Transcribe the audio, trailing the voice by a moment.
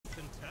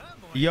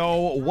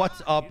Yo,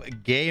 what's up,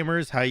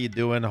 gamers? How you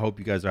doing? I hope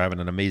you guys are having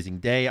an amazing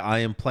day. I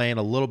am playing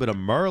a little bit of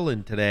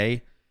Merlin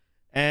today,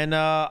 and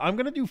I'm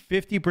gonna do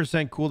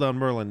 50% cooldown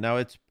Merlin. Now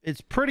it's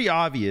pretty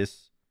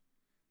obvious.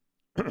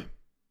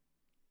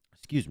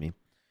 Excuse me.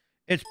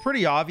 It's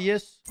pretty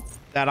obvious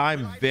that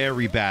I'm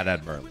very bad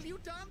at Merlin.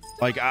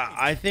 Like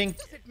I think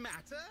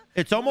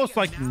it's almost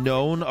like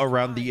known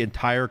around the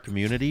entire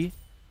community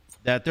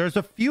that there's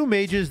a few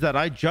mages that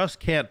I just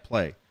can't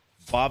play.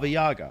 Baba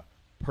Yaga,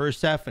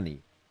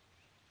 Persephone,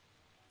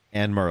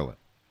 and Merlin.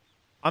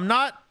 I'm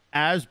not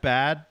as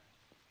bad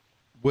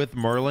with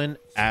Merlin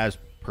as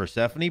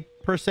Persephone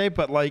per se,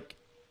 but like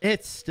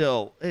it's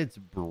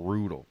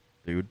brutal,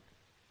 dude.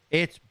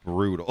 It's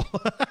brutal.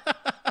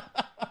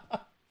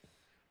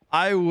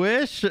 I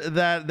wish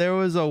that there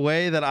was a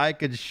way that I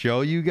could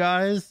show you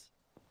guys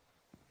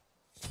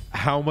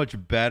how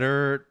much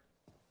better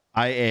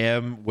I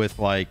am with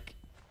like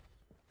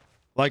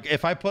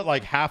if I put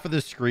like half of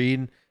the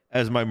screen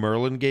as my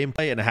Merlin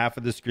gameplay and half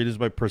of the screen as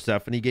my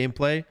Persephone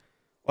gameplay.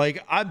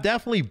 Like, I'm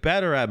definitely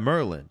better at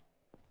Merlin,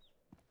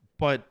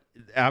 but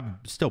I'm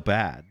still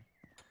bad.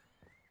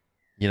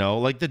 You know,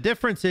 like the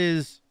difference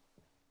is,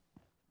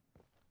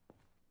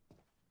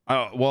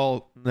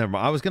 well, never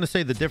mind. I was going to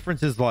say the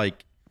difference is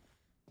like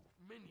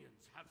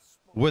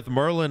with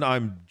Merlin,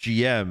 I'm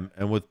GM,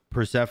 and with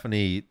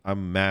Persephone,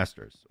 I'm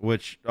Masters,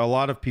 which a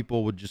lot of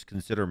people would just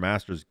consider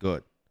Masters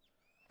good.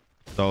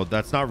 So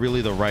that's not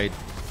really the right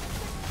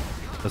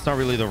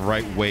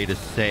way to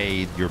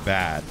say you're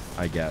bad,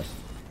 I guess.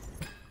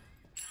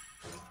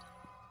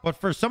 But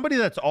for somebody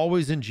that's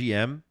always in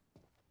GM,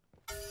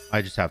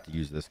 I just have to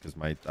use this because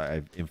I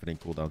have infinite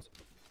cooldowns.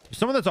 For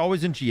someone that's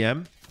always in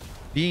GM,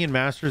 being in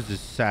Masters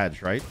is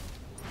Sag, right?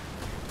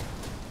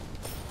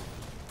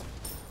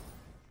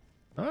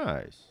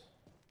 Nice.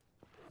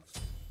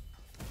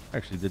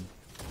 Actually did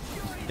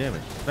some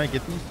damage. Can I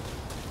get these?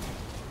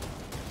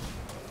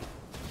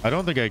 I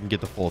don't think I can get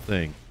the full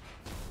thing.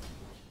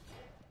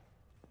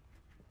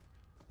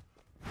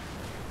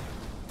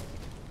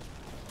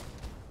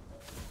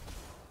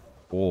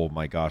 Oh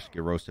my gosh,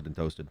 get roasted and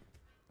toasted.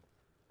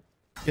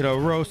 Get a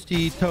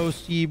roasty,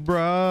 toasty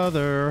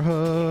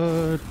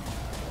brotherhood.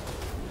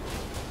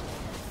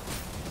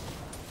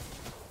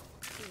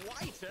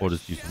 We'll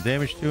just do some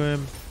damage to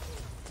him.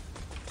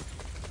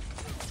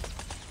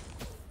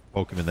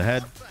 Poke him in the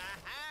head.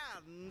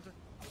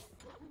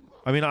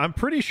 I mean, I'm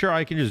pretty sure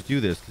I can just do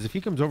this, because if he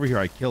comes over here,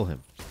 I kill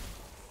him.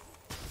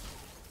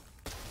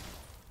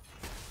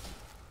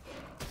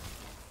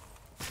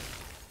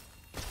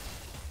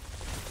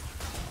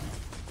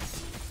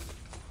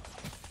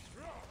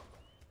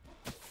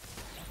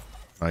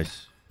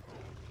 Nice.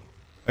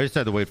 I just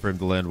had to wait for him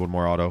to land one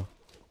more auto.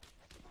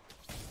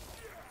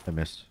 I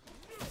missed.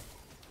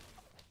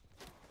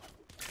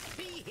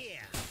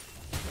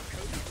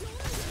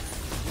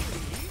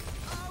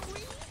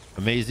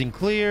 Amazing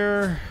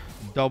clear.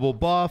 Double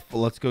buff.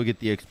 Let's go get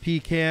the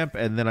XP camp.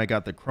 And then I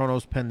got the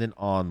Chronos pendant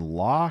on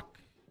lock.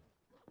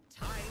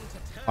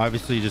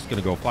 Obviously, just going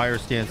to go fire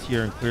stance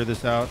here and clear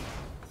this out.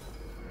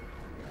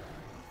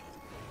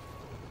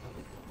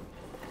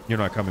 You're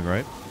not coming,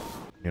 right?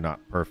 You're not.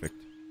 Perfect.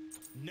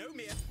 No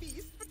mere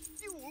feast, but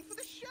fuel for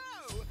the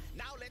show.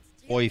 Now let's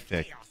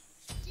Perfect.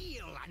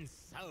 steal and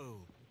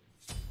sow.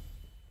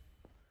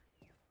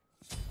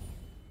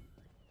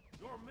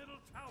 Your middle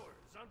tower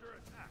is under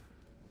attack.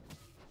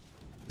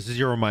 This is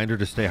your reminder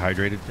to stay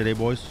hydrated today,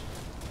 boys.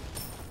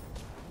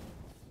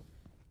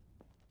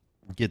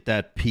 Get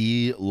that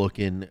pee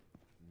looking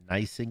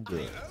nice and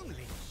good. I only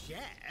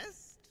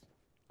jest.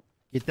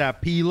 Get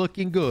that pee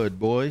looking good,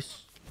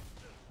 boys.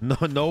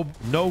 No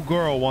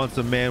girl wants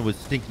a man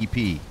with stinky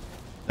pee.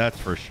 That's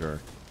for sure.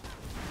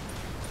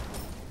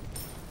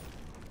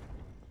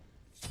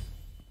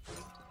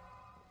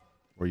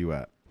 Where you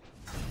at?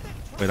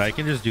 Wait, I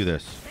can just do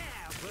this.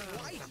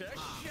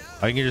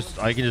 I can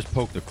just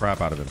poke the crap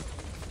out of him.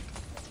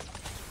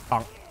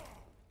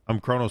 I'm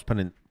Chronos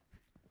pendant.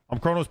 I'm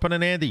Chronos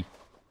pendant Andy.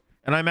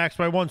 And I maxed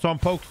by 1, so I'm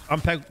poke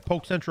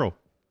central.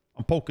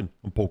 I'm poking.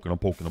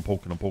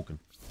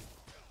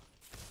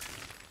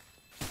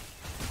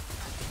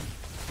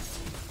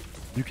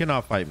 You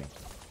cannot fight me.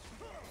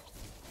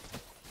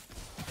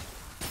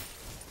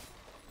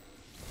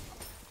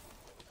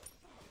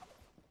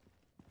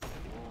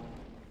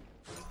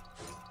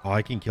 Oh,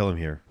 I can kill him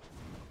here.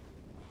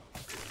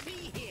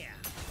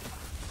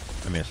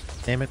 I missed.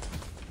 Damn it.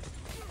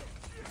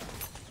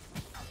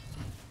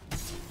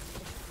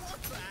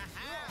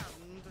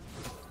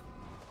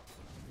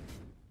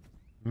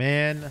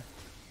 Man.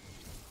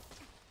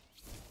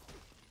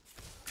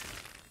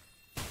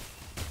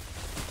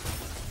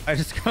 I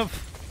just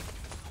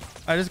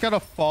got a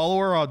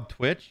follower on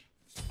Twitch.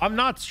 I'm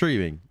not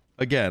streaming.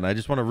 Again, I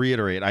just want to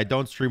reiterate, I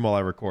don't stream while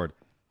I record.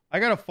 I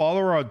got a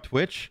follower on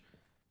Twitch.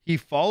 He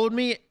followed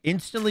me,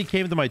 instantly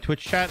came to my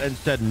Twitch chat and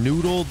said,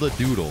 "Noodle the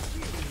doodle."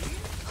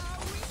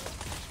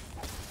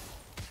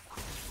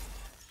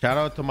 Shout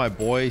out to my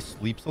boy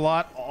Sleeps a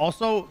Lot.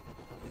 Also,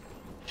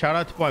 shout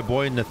out to my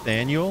boy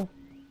Nathaniel,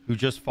 who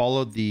just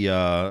followed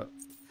the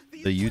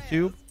the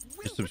YouTube.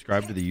 Just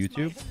subscribe to the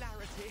YouTube.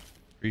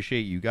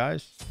 Appreciate you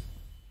guys.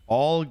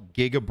 All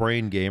Giga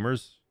Brain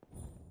gamers.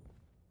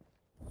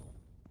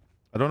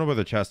 I don't know where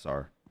the chests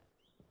are.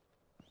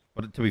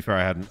 But to be fair,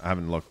 I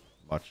haven't looked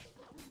much.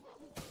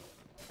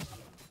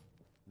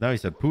 Now he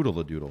said poodle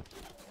the doodle.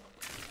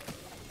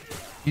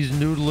 He's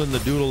noodling the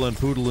doodle and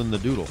poodling the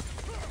doodle.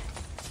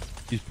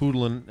 He's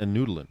poodling and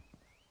noodling.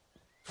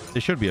 They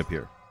should be up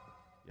here.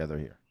 Yeah, they're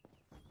here.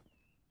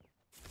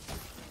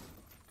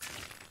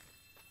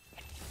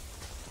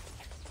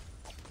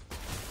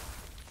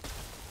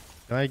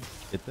 Can I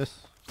get this?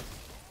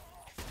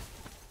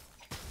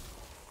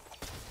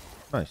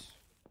 Nice.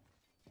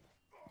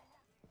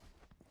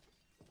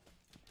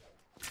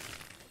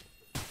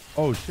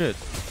 Oh shit.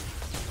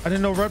 I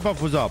didn't know red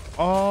buff was up.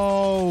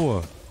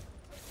 Oh,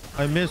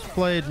 I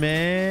misplayed,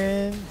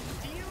 man.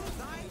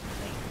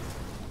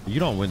 You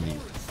don't win these.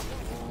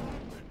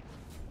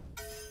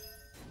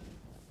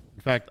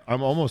 In fact,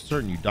 I'm almost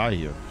certain you die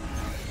here.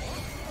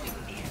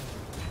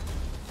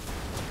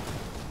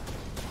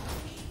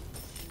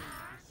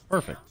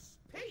 Perfect.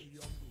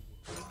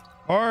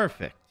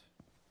 Perfect.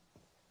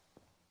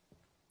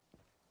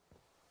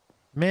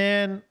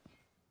 Man,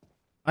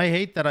 I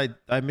hate that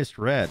I missed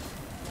red.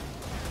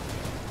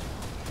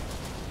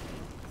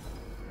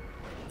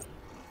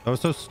 That was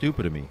so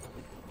stupid of me.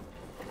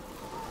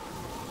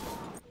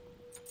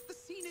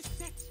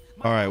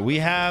 All right, we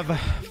have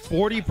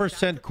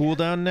 40%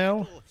 cooldown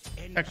now.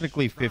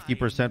 Technically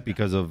 50%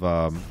 because of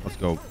let's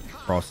go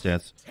frost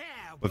stance,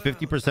 but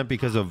 50%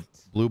 because of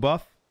blue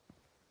buff.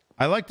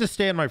 I like to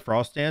stay in my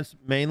frost stance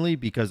mainly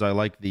because I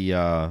like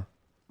the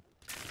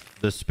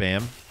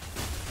spam.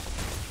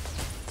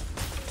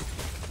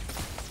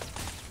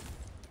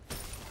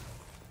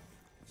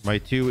 My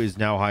 2 is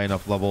now high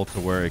enough level to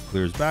where it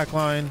clears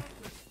backline.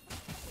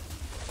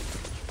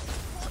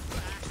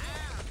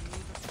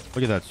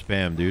 Look at that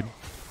spam, dude.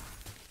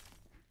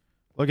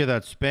 Look at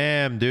that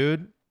spam,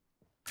 dude.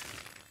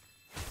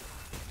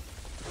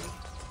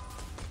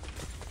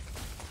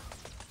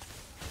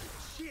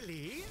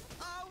 Chili,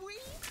 are we?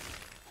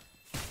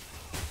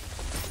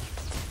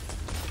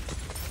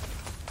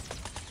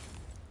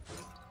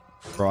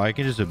 Bro, I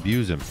can just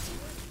abuse him.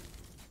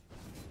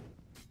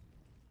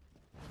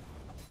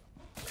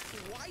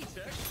 Quite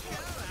a show.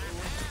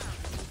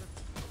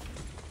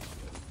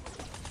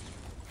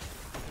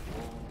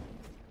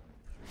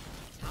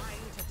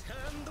 Time to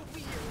turn the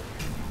wheel.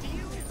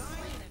 Deal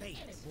thy fate.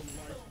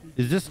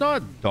 Is this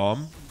not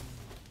dumb?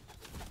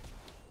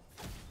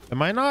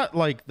 Am I not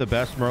like the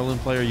best Merlin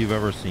player you've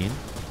ever seen?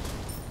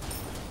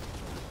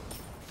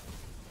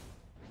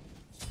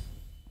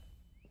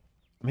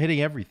 I'm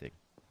hitting everything.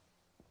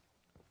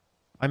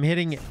 I'm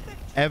hitting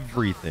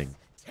everything.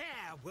 Tear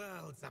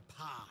worlds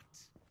apart.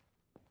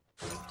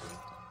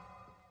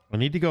 I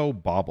need to go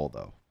bobble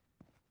though.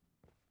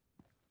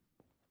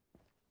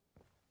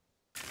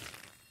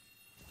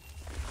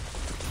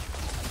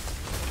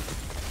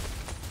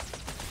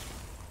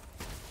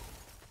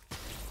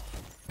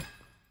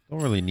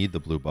 Don't really need the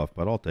blue buff,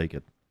 but I'll take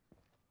it.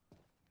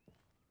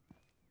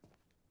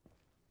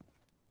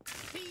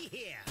 See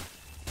here.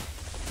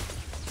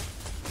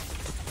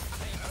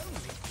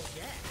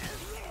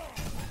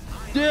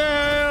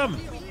 Damn!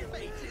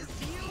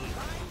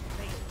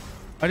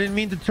 I didn't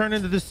mean to turn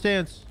into this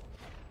stance.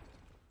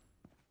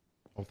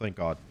 Oh, thank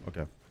God.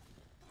 Okay.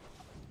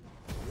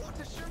 What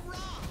a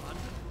charade.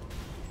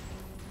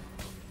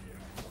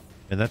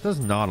 And that does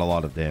not a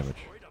lot of damage.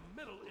 Destroyed a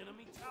middle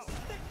enemy tower.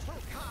 Spectral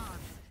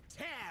cards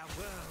tear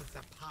worlds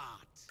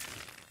apart.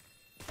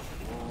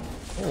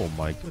 Oh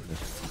my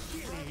goodness.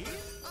 Chili,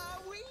 are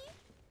we?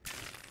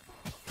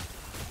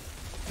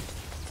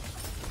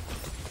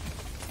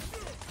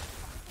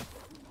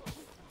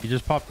 He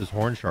just popped his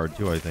horn shard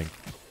too, I think.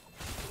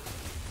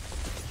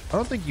 I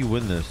don't think you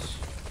win this.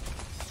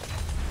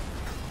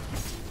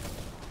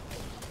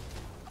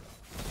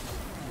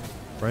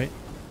 Right?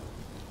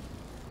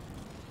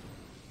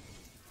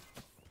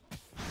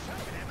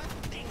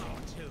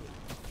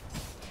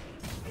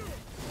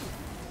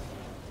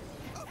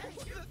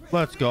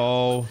 Let's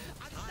go.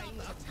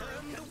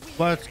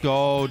 Let's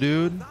go,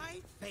 dude.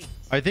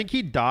 I think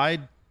he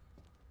died.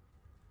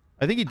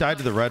 I think he died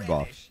to the red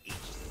buff.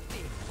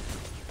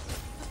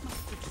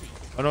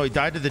 Oh no, he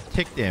died to the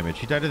tick damage.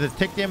 He died to the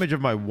tick damage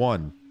of my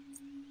 1.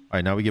 All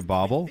right, now we get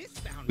bobble.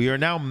 We are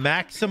now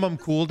maximum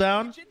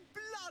cooldown.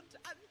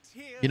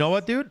 You know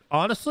what, dude?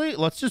 Honestly,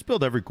 let's just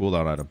build every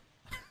cooldown item.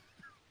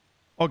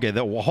 Okay,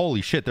 well,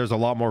 holy shit, there's a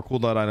lot more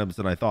cooldown items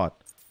than I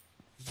thought.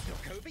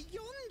 Look over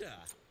yonder.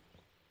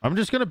 I'm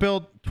just going to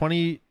build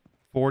 20,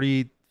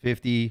 40,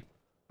 50,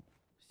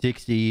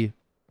 60.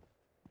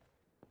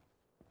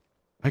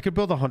 I could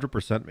build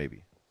 100%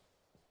 maybe.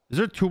 Is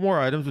there 2 more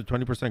items with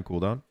 20%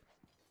 cooldown?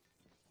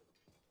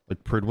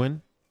 Like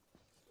Pridwin?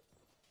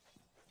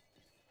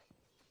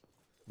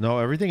 No,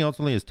 everything else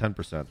only is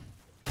 10%.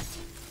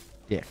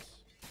 Dicks.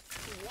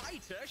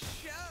 Quite a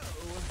show.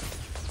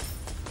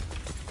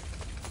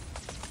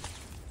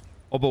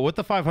 Oh, but with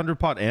the 500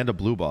 pot and a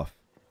blue buff.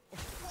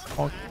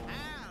 What a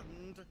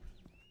hand.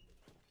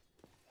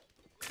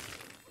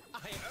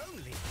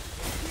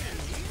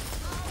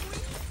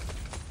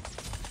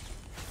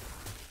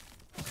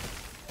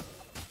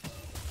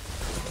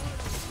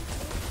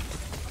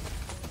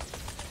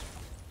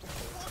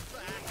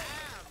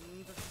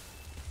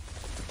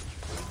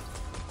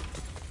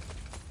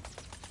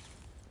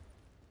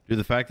 Dude,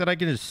 the fact that I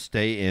can just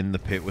stay in the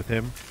pit with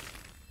him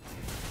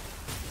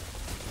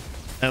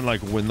and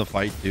like win the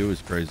fight too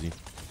is crazy.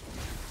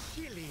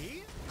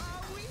 Chilly,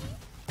 are we?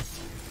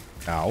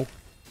 Ow.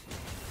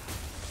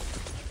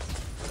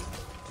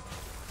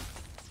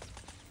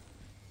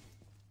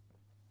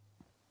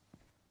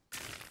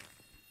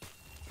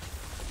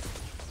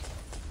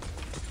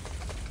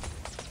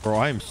 Bro,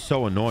 I am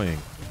so annoying.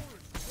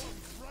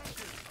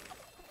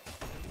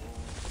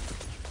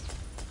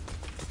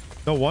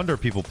 No wonder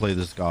people play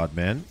this god,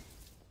 man.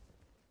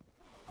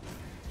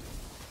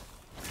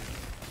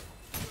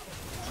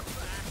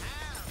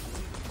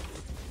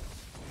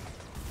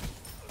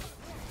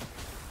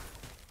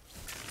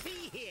 Be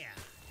here.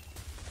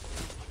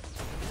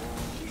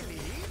 Chilly,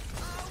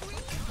 are we?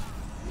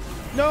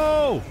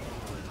 No!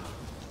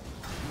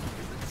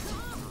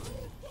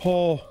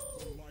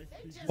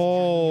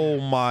 Oh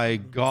my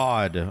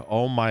god.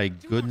 Oh my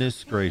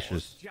goodness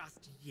gracious.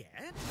 Just yet?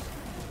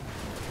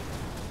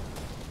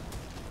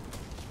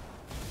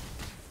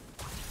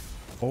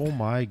 Oh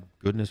my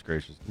goodness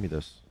gracious. Give me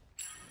this.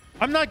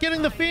 I'm not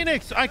getting the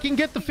Phoenix. I can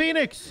get the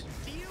Phoenix.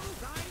 Deals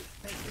I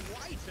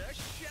think whiter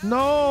show.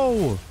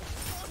 No.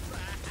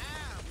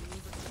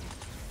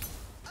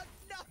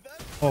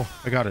 Another Oh,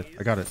 I got it.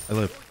 I got it. I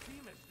live. Your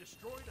team has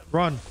destroyed a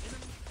Run. enemy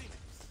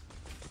Phoenix.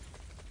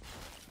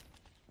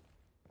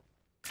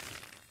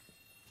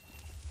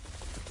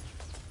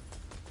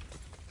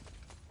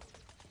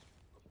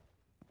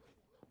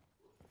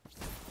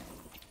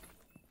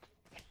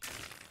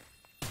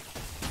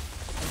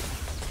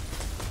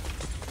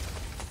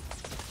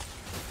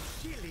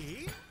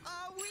 chilly,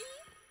 are we?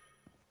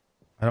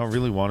 I don't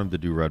really want him to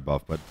do red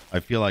buff, but I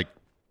feel like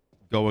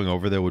going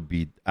over there would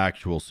be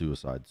actual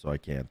suicide, so I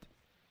can't.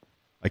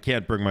 I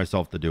can't bring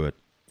myself to do it.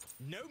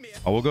 No mere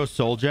I will go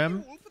Soul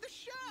Gem. fuel for the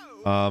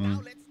show. Um,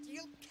 Now let's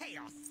deal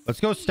chaos. Let's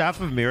go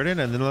Staff of Merlin,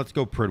 and then let's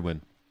go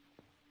Pridwin.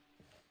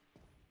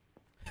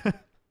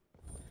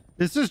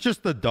 This is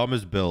just the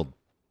dumbest build.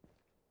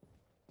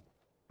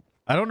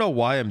 I don't know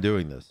why I'm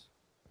doing this.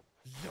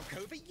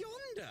 Look over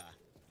yonder.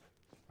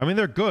 I mean,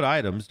 they're good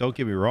items. Don't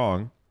get me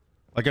wrong.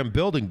 Like, I'm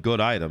building good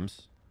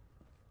items.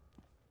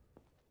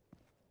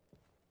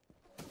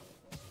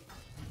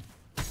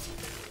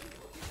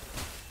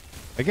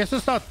 I guess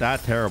it's not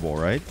that terrible,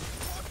 right?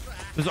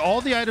 Because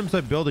all the items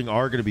I'm building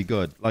are going to be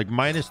good. Like,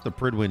 minus the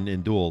Pridwin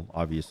in Duel,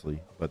 obviously.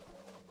 But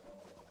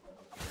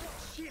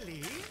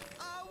Chilly,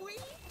 are we?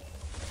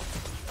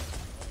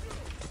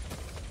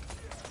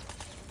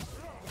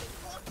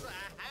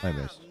 I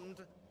missed.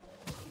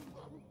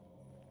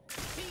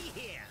 Be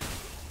here.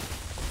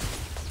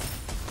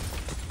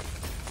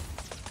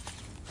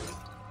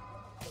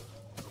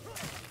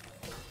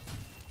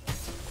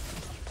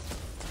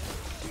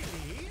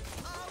 Chilly,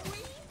 are we?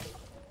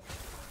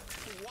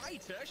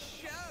 Quite a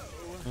show.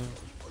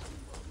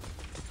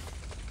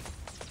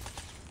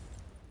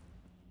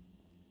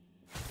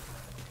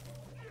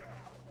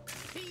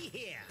 Be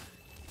here.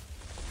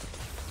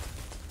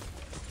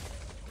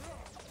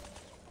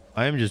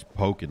 I am just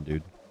poking,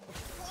 dude.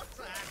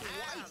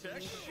 Quite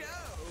a show.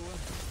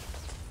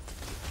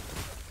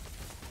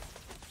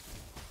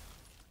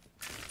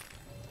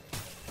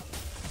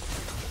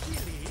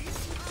 Chilly,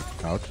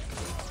 Ouch.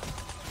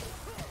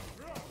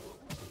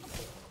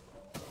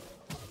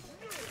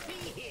 be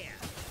here.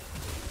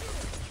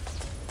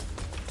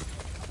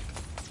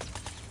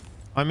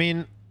 I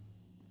mean,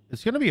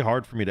 it's going to be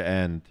hard for me to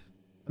end.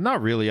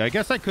 Not really. I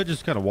guess I could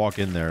just kind of walk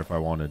in there if I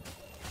wanted.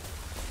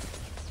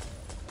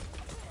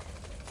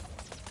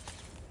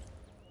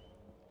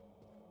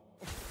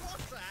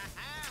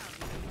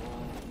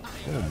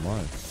 Oh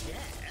my.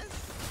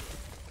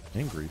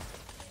 Angry.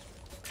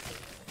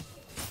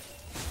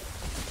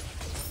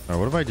 Alright,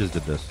 what if I just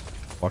did this?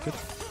 Fuck it.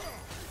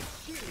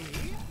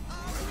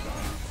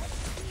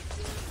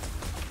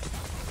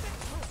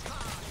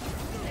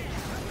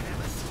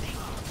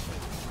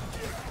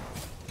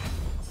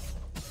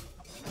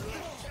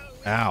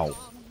 Ow.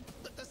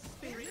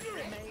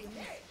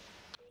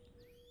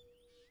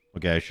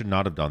 Okay, I should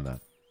not have done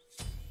that.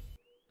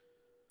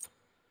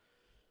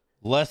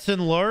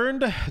 Lesson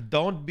learned,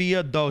 don't be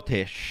a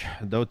dotish.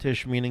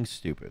 Dotish meaning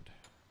stupid.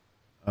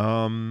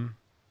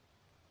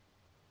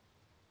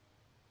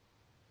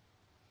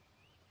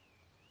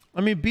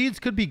 I mean, beads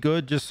could be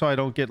good just so I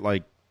don't get,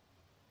 like,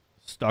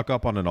 stuck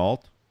up on an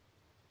alt.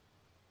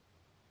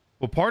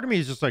 Well, part of me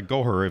is just like,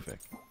 go horrific.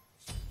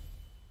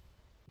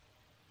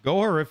 Go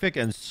horrific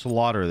and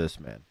slaughter this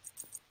man.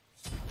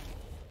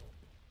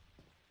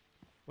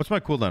 What's my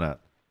cooldown at?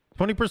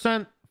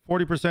 20%,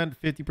 40%, 50%,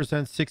 60%,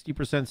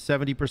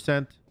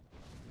 70%.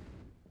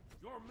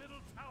 Your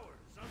middle tower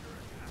is under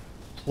attack.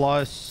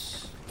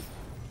 Plus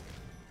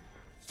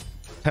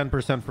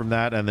 10% from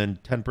that, and then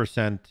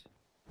 10%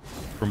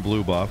 from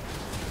blue buff.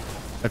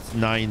 That's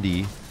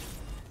 90.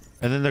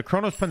 And then the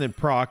Chronos Pendant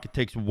proc, it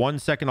takes 1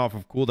 second off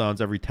of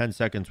cooldowns every 10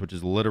 seconds, which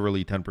is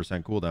literally 10%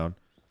 cooldown.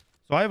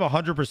 So I have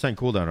 100%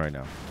 cooldown right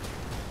now.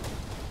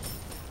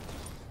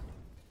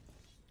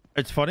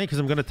 It's funny because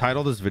I'm going to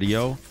title this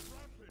video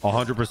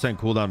 100%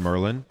 cooldown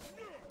Merlin.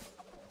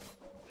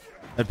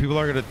 And people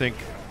are going to think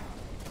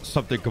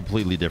something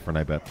completely different,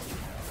 I bet.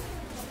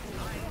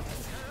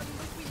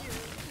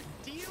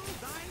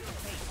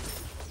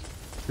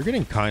 You're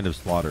getting kind of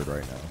slaughtered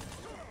right now.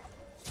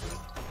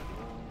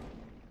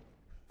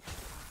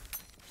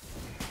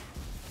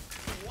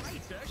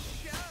 Quite a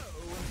show.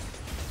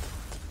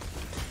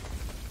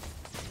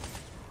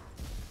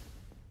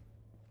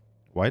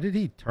 Why did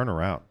he turn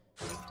around?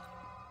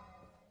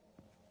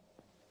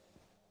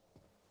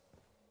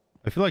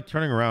 I feel like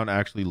turning around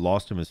actually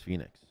lost him his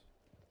Phoenix.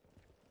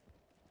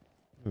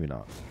 Maybe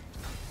not.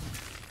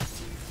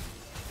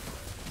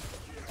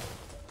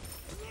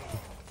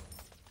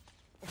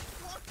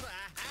 What a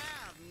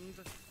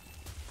hand.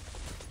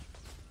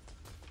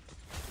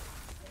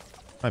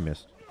 I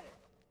missed.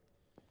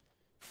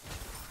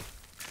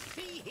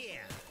 See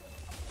here.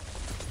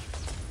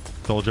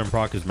 Soul Gem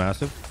proc is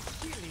massive.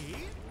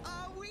 Chilly,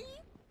 are we?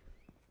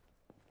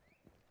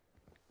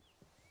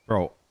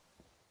 Bro.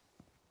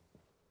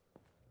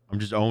 I'm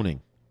just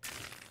owning.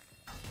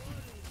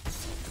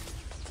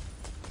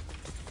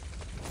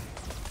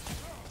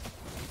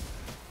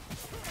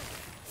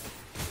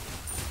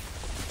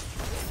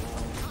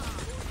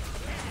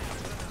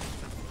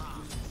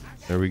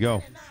 There we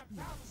go.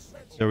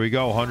 There we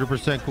go. 100%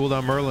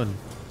 cooldown Merlin.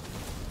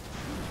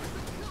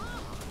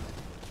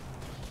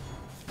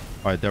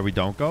 All right, there we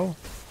don't go.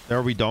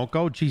 There we don't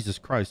go. Jesus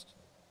Christ.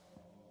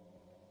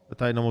 The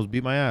Titan almost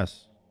beat my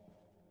ass.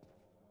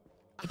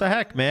 What the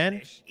heck,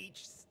 man?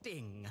 Each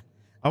sting.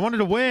 I wanted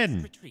to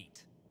win.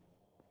 Retreat.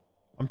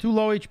 I'm too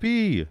low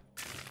HP.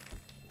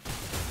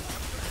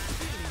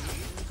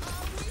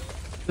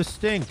 This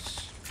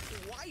stinks.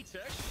 Quite a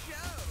show.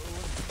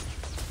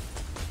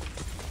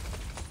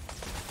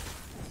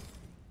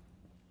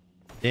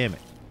 Damn it.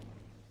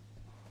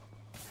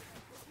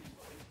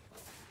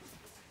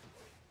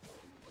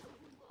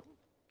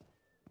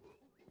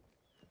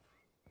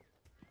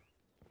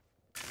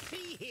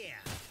 See here.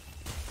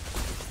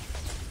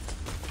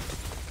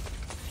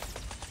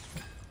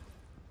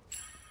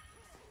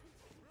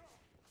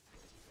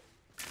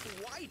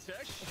 Quite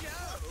a show.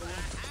 What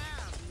a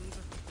hand.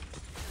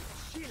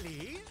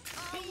 Chilly,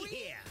 are we?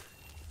 Here.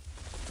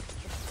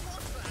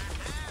 What a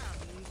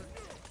hand.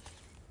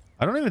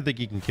 I don't even think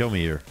he can kill me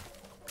here.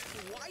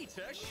 Quite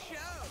a show.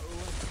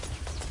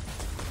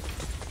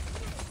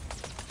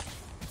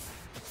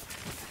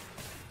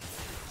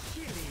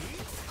 Chilly,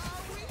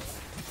 are we?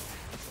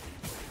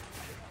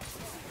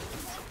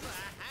 What a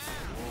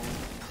hand.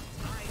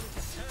 Time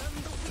to turn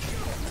the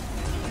wheel.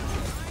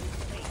 I'm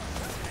facing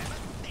a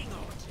thing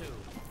or two.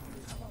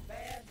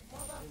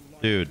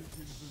 Dude.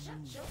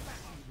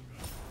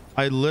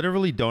 I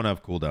literally don't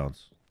have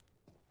cooldowns.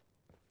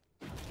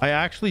 I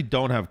actually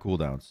don't have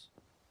cooldowns.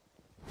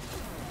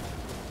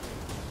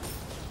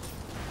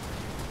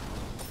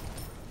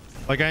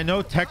 Like, I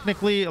know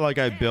technically, like,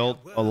 I built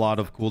a lot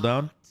of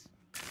cooldown,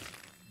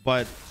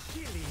 but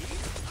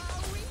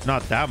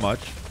not that much.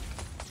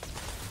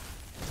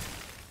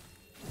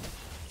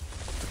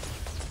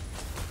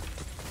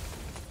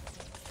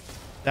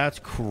 That's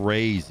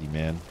crazy,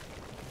 man.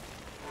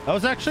 That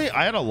was actually,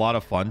 I had a lot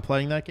of fun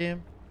playing that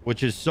game,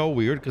 which is so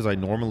weird because I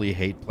normally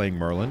hate playing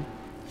Merlin,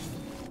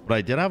 but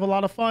I did have a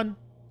lot of fun.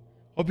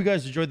 Hope you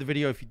guys enjoyed the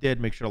video. If you did,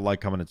 make sure to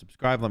like, comment, and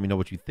subscribe. Let me know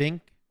what you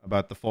think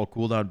about the full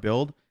cooldown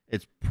build.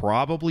 It's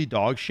probably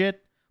dog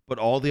shit, but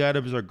all the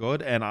items are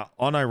good. And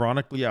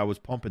unironically, I was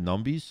pumping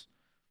numbies.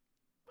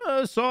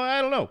 So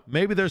I don't know.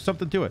 Maybe there's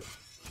something to it.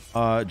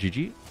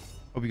 GG.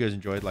 Hope you guys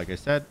enjoyed, like I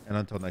said. And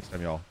until next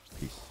time, y'all.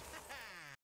 Peace.